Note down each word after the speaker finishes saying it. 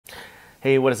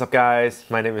Hey, what is up guys?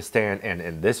 My name is Stan, and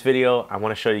in this video, I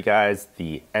want to show you guys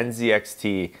the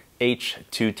NZXT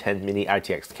H210 mini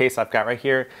ITX case I've got right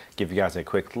here. Give you guys a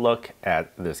quick look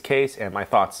at this case and my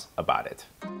thoughts about it.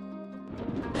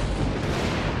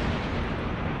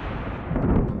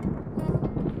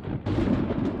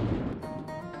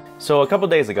 So a couple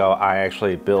days ago, I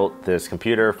actually built this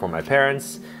computer for my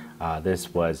parents.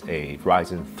 This was a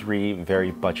Ryzen 3 very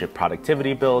budget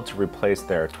productivity build to replace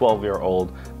their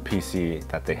 12-year-old PC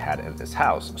that they had in this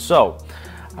house. So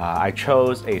I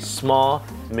chose a small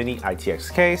mini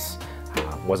ITX case.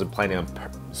 Wasn't planning on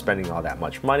spending all that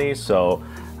much money, so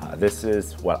this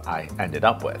is what I ended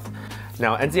up with.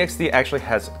 Now, NZXT actually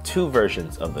has two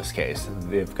versions of this case.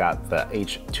 They've got the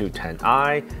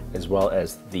H210i as well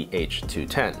as the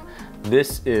H210.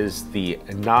 This is the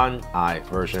non-I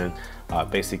version.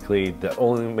 Basically, the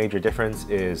only major difference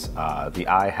is the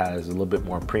I has a little bit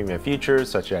more premium features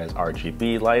such as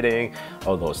RGB lighting,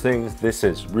 all those things. This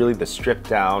is really the stripped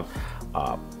down,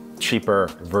 cheaper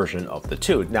version of the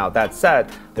two. Now, that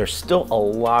said, there's still a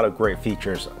lot of great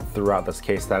features throughout this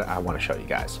case that I want to show you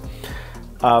guys.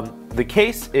 The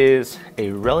case is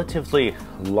a relatively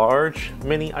large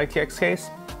mini ITX case,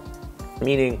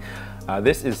 meaning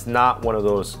this is not one of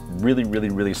those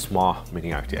really small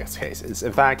mini ITX cases.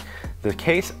 In fact, the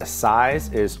case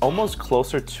size is almost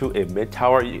closer to a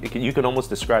mid-tower. You can almost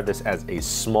describe this as a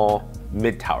small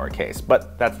mid-tower case,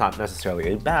 but that's not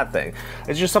necessarily a bad thing.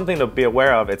 It's just something to be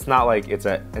aware of. It's not like it's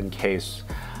an in-case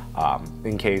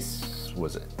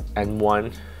was it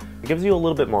N1. It gives you a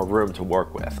little bit more room to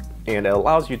work with, and it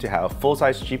allows you to have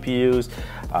full-size GPUs,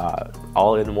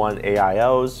 all-in-one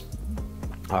AIOs,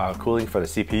 cooling for the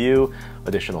CPU,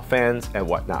 additional fans, and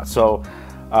whatnot. So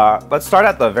let's start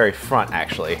at the very front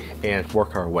actually and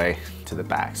work our way to the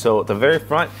back. So the very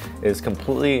front is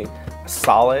completely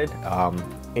solid,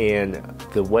 and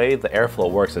the way the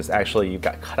airflow works is actually you've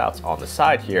got cutouts on the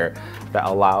side here that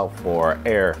allow for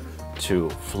air to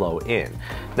flow in.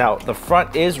 Now, the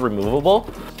front is removable.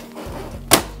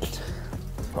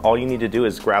 All you need to do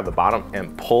is grab the bottom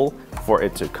and pull for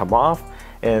it to come off,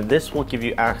 and this will give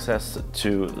you access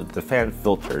to the fan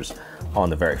filters on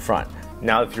the very front.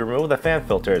 Now, if you remove the fan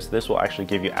filters, this will actually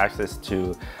give you access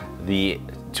to the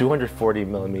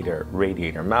 240mm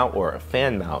radiator mount or a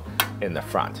fan mount in the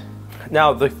front.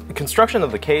 Now, the construction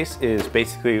of the case is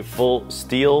basically full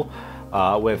steel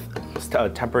with a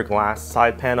tempered glass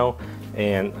side panel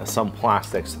and some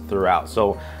plastics throughout.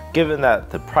 So given that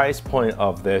the price point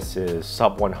of this is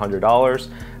sub $100,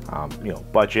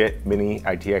 budget mini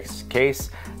ITX case,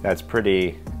 that's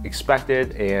pretty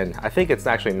expected, and I think it's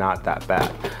actually not that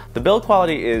bad. The build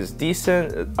quality is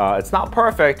decent. It's not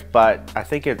perfect, but I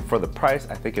think for the price,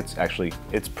 I think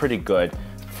it's pretty good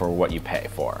for what you pay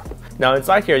for. Now,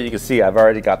 inside here, you can see I've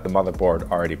already got the motherboard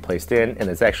already placed in, and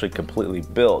it's actually completely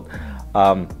built.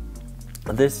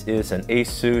 This is an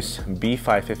Asus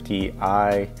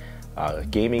B550i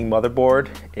gaming motherboard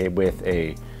with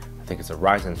I think it's a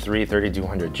Ryzen 3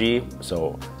 3200G,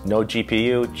 so no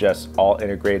GPU, just all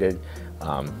integrated,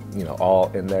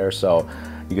 all in there. So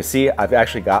you can see I've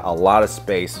actually got a lot of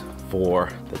space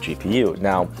for the GPU.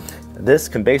 Now, this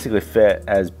can basically fit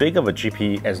as big of a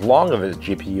GPU, as long of a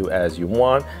GPU as you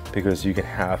want, because you can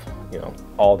have,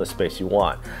 all the space you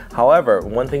want. However,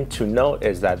 one thing to note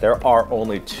is that there are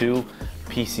only two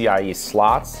PCIe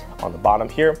slots on the bottom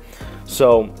here,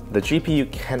 so the GPU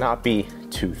cannot be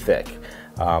too thick.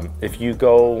 If you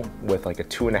go with like a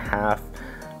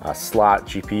 2.5 slot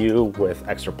GPU with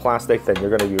extra plastic, then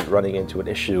you're going to be running into an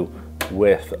issue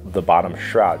with the bottom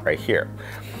shroud right here.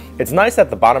 It's nice that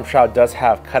the bottom shroud does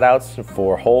have cutouts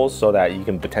for holes so that you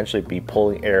can potentially be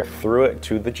pulling air through it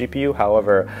to the GPU.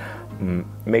 However,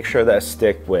 make sure that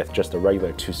stick with just a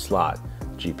regular 2-slot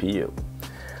GPU.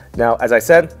 Now, as I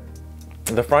said,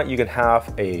 in the front you can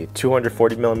have a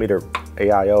 240mm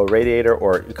AIO radiator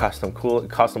or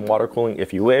custom water cooling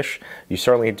if you wish. You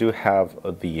certainly do have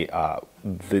the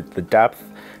depth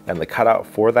and the cutout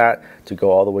for that to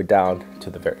go all the way down to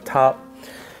the very top.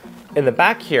 In the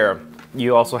back here,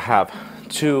 you also have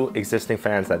two existing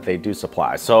fans that they do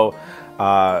supply. So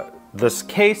this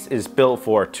case is built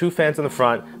for 2 fans in the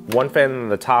front, 1 fan in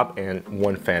the top, and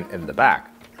 1 fan in the back.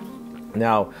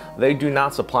 Now, they do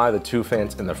not supply the 2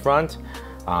 fans in the front.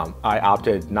 I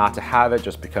opted not to have it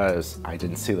just because I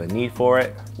didn't see the need for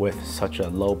it with such a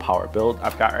low power build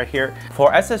I've got right here.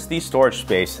 For SSD storage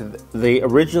space, they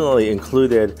originally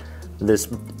included this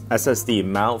SSD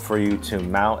mount for you to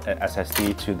mount an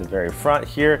SSD to the very front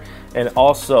here, and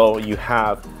also you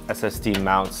have SSD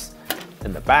mounts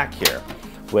in the back here.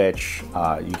 which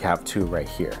you have two right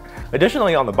here.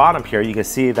 Additionally, on the bottom here, you can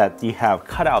see that you have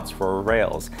cutouts for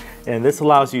rails, and this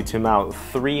allows you to mount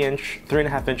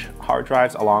 3.5-inch hard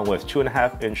drives along with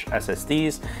 2.5-inch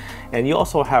SSDs, and you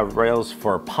also have rails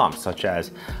for pumps such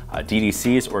as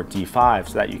DDCs or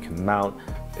D5s that you can mount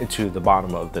into the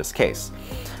bottom of this case.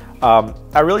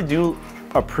 I really do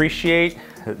appreciate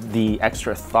the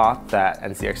extra thought that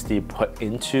NZXT put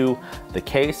into the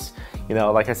case. You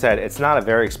know, like I said, it's not a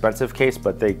very expensive case,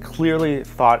 but they clearly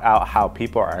thought out how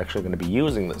people are actually going to be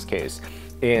using this case.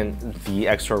 And the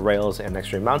extra rails and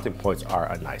extra mounting points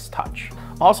are a nice touch.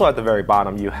 Also at the very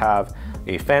bottom, you have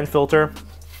a fan filter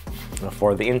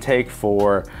for the intake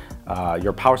for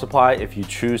your power supply. If you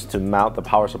choose to mount the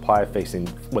power supply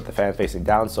with the fan facing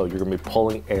down, so you're going to be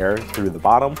pulling air through the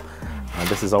bottom.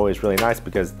 This is always really nice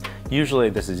because usually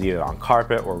this is either on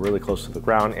carpet or really close to the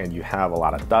ground, and you have a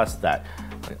lot of dust that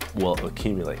will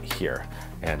accumulate here,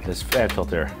 and this fan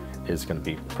filter is going to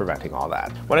be preventing all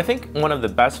that. What I think one of the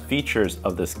best features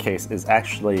of this case is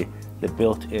actually the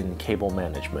built-in cable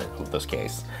management of this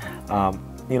case.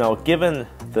 You know, given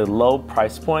the low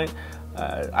price point,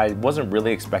 I wasn't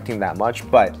really expecting that much,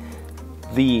 but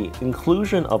the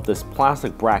inclusion of this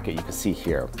plastic bracket you can see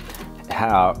here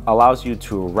allows you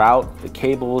to route the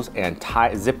cables and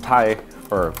zip tie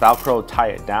or Velcro tie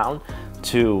it down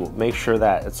to make sure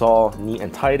that it's all neat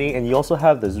and tidy. And you also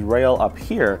have this rail up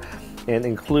here and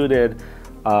included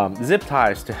zip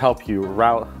ties to help you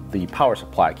route the power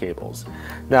supply cables.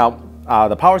 Now,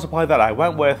 the power supply that I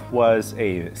went with was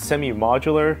a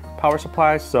semi-modular power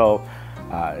supply, so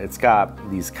it's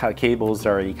got these cables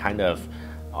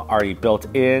already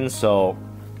built in. So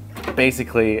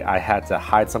basically I had to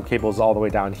hide some cables all the way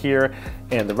down here,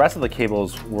 and the rest of the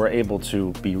cables were able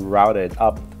to be routed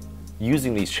up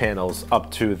using these channels up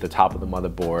to the top of the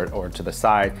motherboard or to the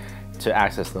side to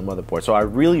access the motherboard. So I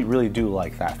really do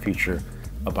like that feature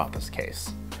about this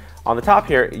case. On the top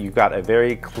here, you've got a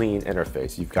very clean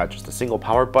interface. You've got just a single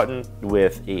power button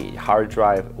with a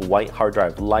white hard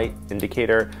drive light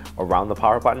indicator around the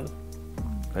power button.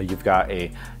 You've got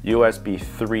a USB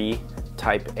 3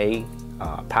 Type A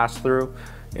pass-through,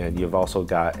 and you've also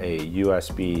got a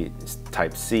USB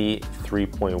Type C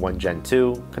 3.1 Gen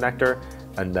 2 connector,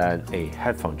 and then a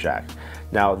headphone jack.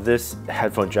 Now this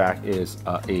headphone jack is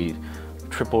a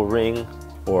triple ring,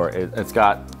 or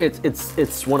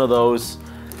it's one of those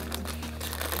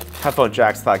headphone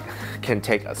jacks that can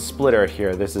take a splitter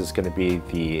here. This is going to be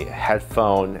the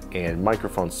headphone and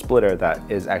microphone splitter that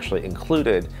is actually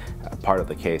included part of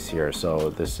the case here.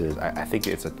 So this is, I think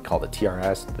it's called a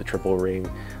TRS, the triple ring,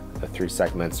 the 3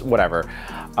 segments, whatever.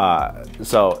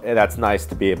 So that's nice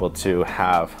to be able to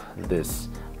have this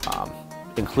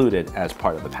included as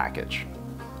part of the package.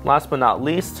 Last but not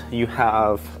least, you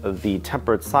have the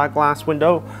tempered side glass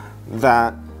window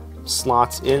that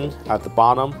slots in at the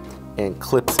bottom and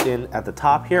clips in at the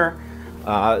top here.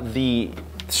 The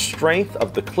strength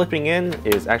of the clipping in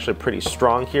is actually pretty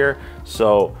strong here,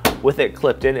 so with it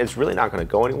clipped in, it's really not going to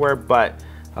go anywhere. But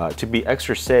to be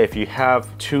extra safe, you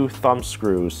have 2 thumb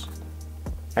screws,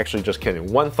 actually just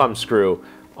kidding, 1 thumb screw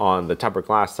on the tempered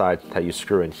glass side that you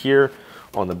screw in here.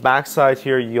 On the back side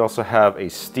here, you also have a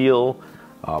steel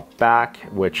back,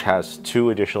 which has 2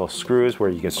 additional screws where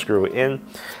you can screw it in.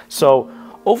 So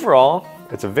overall,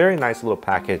 it's a very nice little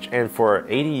package, and for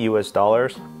 $80 US,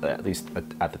 at least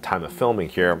at the time of filming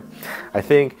here, I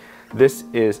think this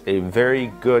is a very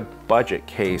good budget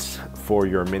case for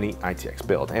your mini ITX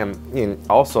build. And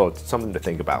also something to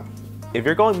think about. If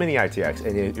you're going mini ITX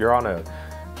and you're on a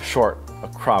short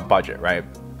crop budget, right?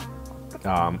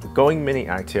 Going mini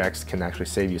ITX can actually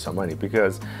save you some money,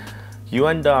 because you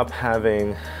end up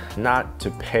having not to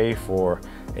pay for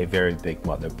a very big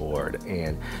motherboard,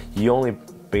 and you only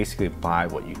basically buy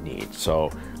what you need. So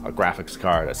a graphics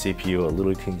card, a CPU, a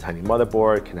little teeny tiny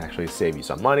motherboard can actually save you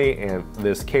some money, and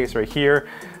this case right here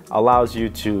allows you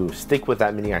to stick with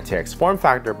that mini ITX form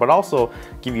factor, but also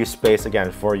give you space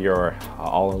again for your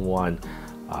all-in-one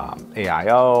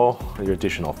AIO, your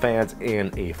additional fans,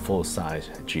 and a full-size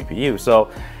GPU. So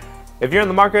if you're in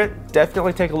the market,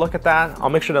 definitely take a look at that. I'll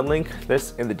make sure to link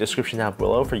this in the description down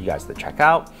below for you guys to check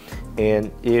out.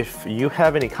 And if you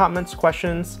have any comments,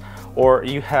 questions, or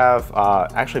you have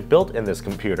actually built in this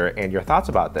computer and your thoughts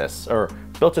about this, or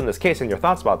built in this case and your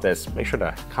thoughts about this, make sure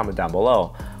to comment down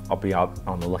below. I'll be out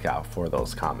on the lookout for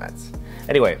those comments.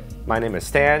 Anyway, my name is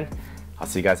Stan. I'll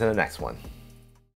see you guys in the next one.